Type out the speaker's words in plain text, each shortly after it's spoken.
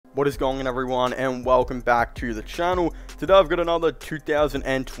What is going on, everyone, and welcome back to the channel. Today I've got another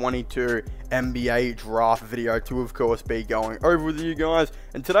 2022 NBA draft video to of course be going over with you guys,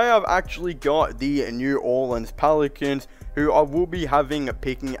 and today I've actually got the New Orleans Pelicans, who I will be having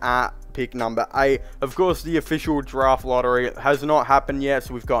picking at pick number 8. Of course, the official draft lottery has not happened yet,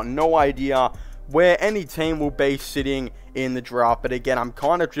 so we've got no idea where any team will be sitting in the draft. But again, I'm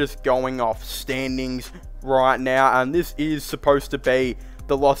kind of just going off standings right now, and this is supposed to be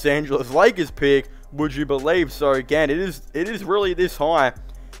the Los Angeles Lakers pick, would you believe? So again, it is really this high.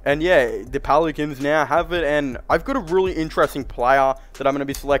 And yeah, the Pelicans now have it, and I've got a really interesting player that I'm going to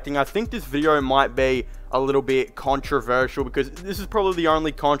be selecting. I think this video might be a little bit controversial because this is probably the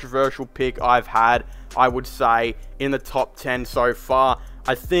only controversial pick I've had, I would say, in the top 10 so far.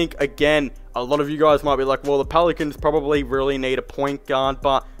 I think, again, a lot of you guys might be like, well, the Pelicans probably really need a point guard,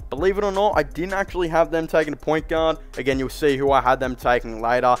 but believe it or not, I didn't actually have them taking a point guard. Again, you'll see who I had them taking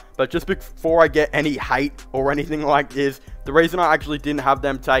later. But just before I get any hate or anything like this, the reason I actually didn't have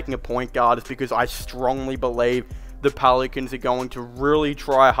them taking a point guard is because I strongly believe the Pelicans are going to really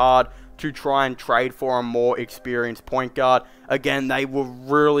try hard to try and trade for a more experienced point guard. Again, they were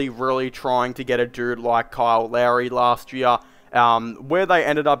really trying to get a dude like Kyle Lowry last year, where they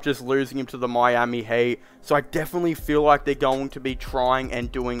ended up just losing him to the Miami Heat. So I definitely feel like they're going to be trying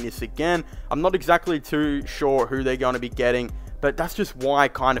and doing this again. I'm not exactly too sure who they're going to be getting, but that's just why I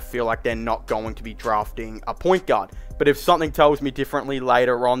kind of feel like they're not going to be drafting a point guard. But if something tells me differently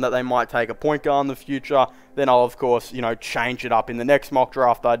later on that they might take a point guard in the future, then I'll of course, change it up in the next mock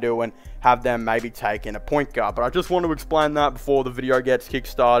draft I do and have them maybe take in a point guard. But I just want to explain that before the video gets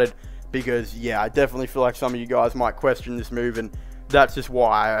kick-started, because yeah, I definitely feel like some of you guys might question this move, and that's just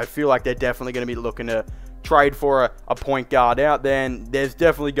why I feel like they're definitely going to be looking to trade for a point guard out there, and there's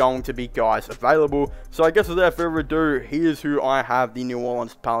definitely going to be guys available. So I guess without further ado, here's who I have the New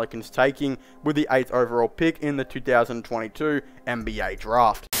Orleans Pelicans taking with the 8th overall pick in the 2022 NBA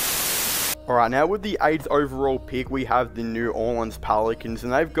draft. Alright, now with the 8th overall pick, we have the New Orleans Pelicans,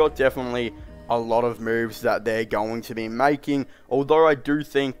 and they've got definitely a lot of moves that they're going to be making. Although I do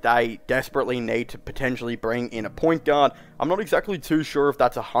think they desperately need to potentially bring in a point guard, I'm not exactly too sure if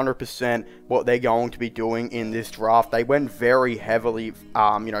that's 100% what they're going to be doing in this draft. They went very heavily,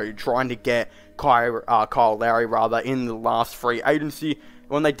 trying to get Kyle Lowry rather in the last free agency.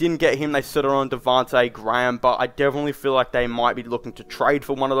 When they didn't get him, they settled on Devontae Graham, but I definitely feel like they might be looking to trade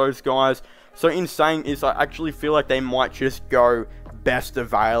for one of those guys. So in saying this, I actually feel like they might just go best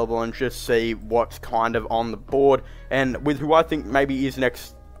available and just see what's kind of on the board. And with who I think maybe is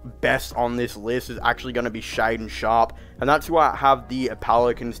next best on this list is actually going to be Shaedon Sharpe, and that's who I have the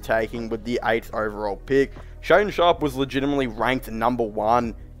Pelicans taking with the 8th overall pick. Shaedon Sharpe was legitimately ranked number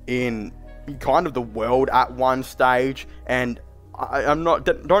 1 in kind of the world at one stage, and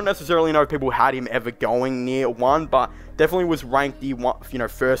don't necessarily know if people had him ever going near 1, but definitely was ranked the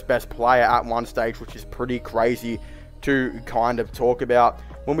first best player at one stage, which is pretty crazy to kind of talk about.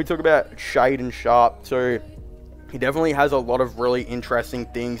 When we talk about Shaedon Sharpe, so he definitely has a lot of really interesting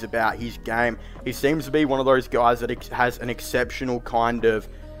things about his game. He seems to be one of those guys that has an exceptional kind of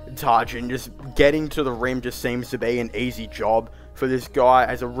touch, and just getting to the rim just seems to be an easy job for this guy.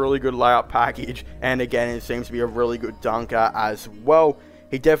 Has a really good layup package, and again, it seems to be a really good dunker as well.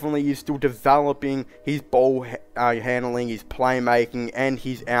 He definitely is still developing his ball handling, his playmaking, and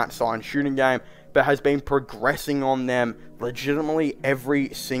his outside shooting game, but has been progressing on them legitimately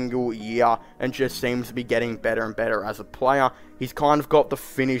every single year and just seems to be getting better and better as a player. He's kind of got the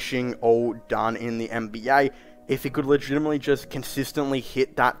finishing all done in the NBA. If he could legitimately just consistently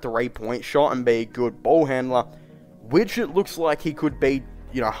hit that 3-point shot and be a good ball handler, which it looks like he could be,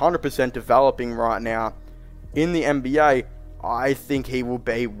 100% developing right now in the NBA, I think he will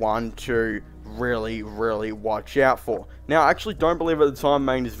be one to really watch out for. Now, I actually don't believe at the time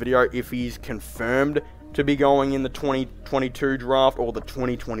making this video if he's confirmed to be going in the 2022 draft or the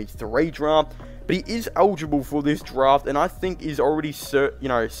 2023 draft, but he is eligible for this draft, and I think he's already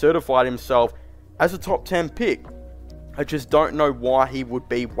certified himself as a top 10 pick. I just don't know why he would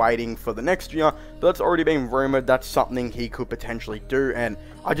be waiting for the next year, but that's already been rumored. That's something he could potentially do, and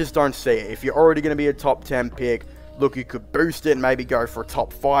I just don't see it. If you're already going to be a top 10 pick, look, you could boost it and maybe go for a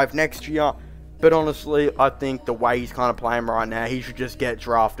top 5 next year. But honestly, I think the way he's kind of playing right now, he should just get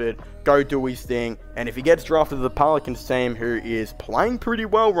drafted, go do his thing. And if he gets drafted to the Pelicans team, who is playing pretty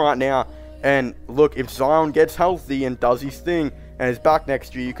well right now, and look, if Zion gets healthy and does his thing and is back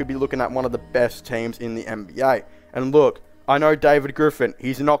next year, you could be looking at one of the best teams in the NBA. And look, I know David Griffin,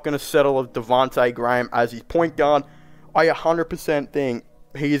 he's not going to settle with Devontae Graham as his point guard. I 100% think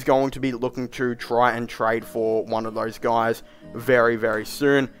he is going to be looking to try and trade for one of those guys very, very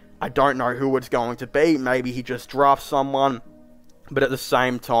soon. I don't know who it's going to be. Maybe he just drafts someone. But at the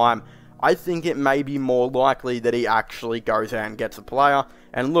same time, I think it may be more likely that he actually goes out and gets a player.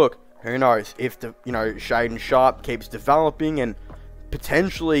 And look, who knows, if the, Shaedon Sharpe keeps developing and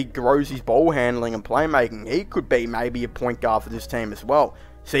potentially grows his ball handling and playmaking, he could be maybe a point guard for this team as well.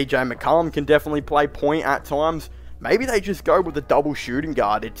 CJ McCollum can definitely play point at times. Maybe they just go with a double shooting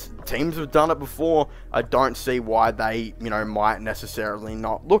guard. Teams have done it before. I don't see why they, might necessarily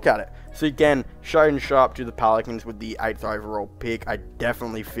not look at it. So again, Shaedon Sharpe to the Pelicans with the 8th overall pick, I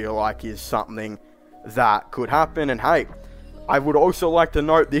definitely feel like is something that could happen. And hey, I would also like to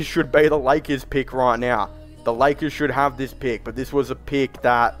note this should be the Lakers pick right now. The Lakers should have this pick, but this was a pick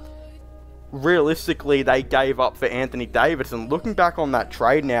that realistically they gave up for Anthony Davis. And looking back on that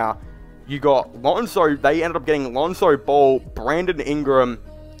trade now, you got Lonzo, they ended up getting Lonzo Ball, Brandon Ingram,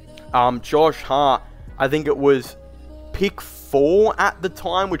 Josh Hart. I think it was pick 4 at the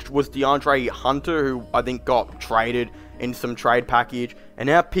time, which was DeAndre Hunter, who I think got traded in some trade package. And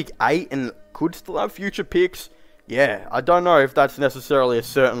now pick 8 and could still have future picks. Yeah, I don't know if that's necessarily a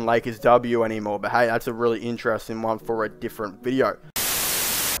certain Lakers W anymore, but hey, that's a really interesting one for a different video.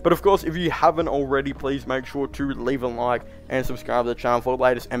 But of course, if you haven't already, please make sure to leave a like and subscribe to the channel for the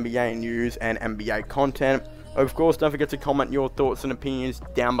latest NBA news and NBA content. Of course, don't forget to comment your thoughts and opinions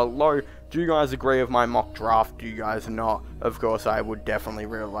down below. Do you guys agree with my mock draft? Do you guys not? Of course, I would definitely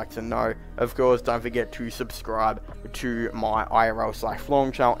really like to know. Of course, don't forget to subscribe to my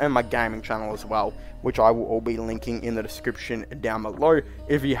IRL/vlogging channel and my gaming channel as well, which I will all be linking in the description down below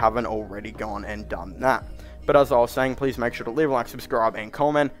if you haven't already gone and done that. But as I was saying, please make sure to leave a like, subscribe, and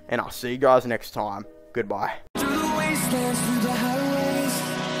comment, and I'll see you guys next time. Goodbye.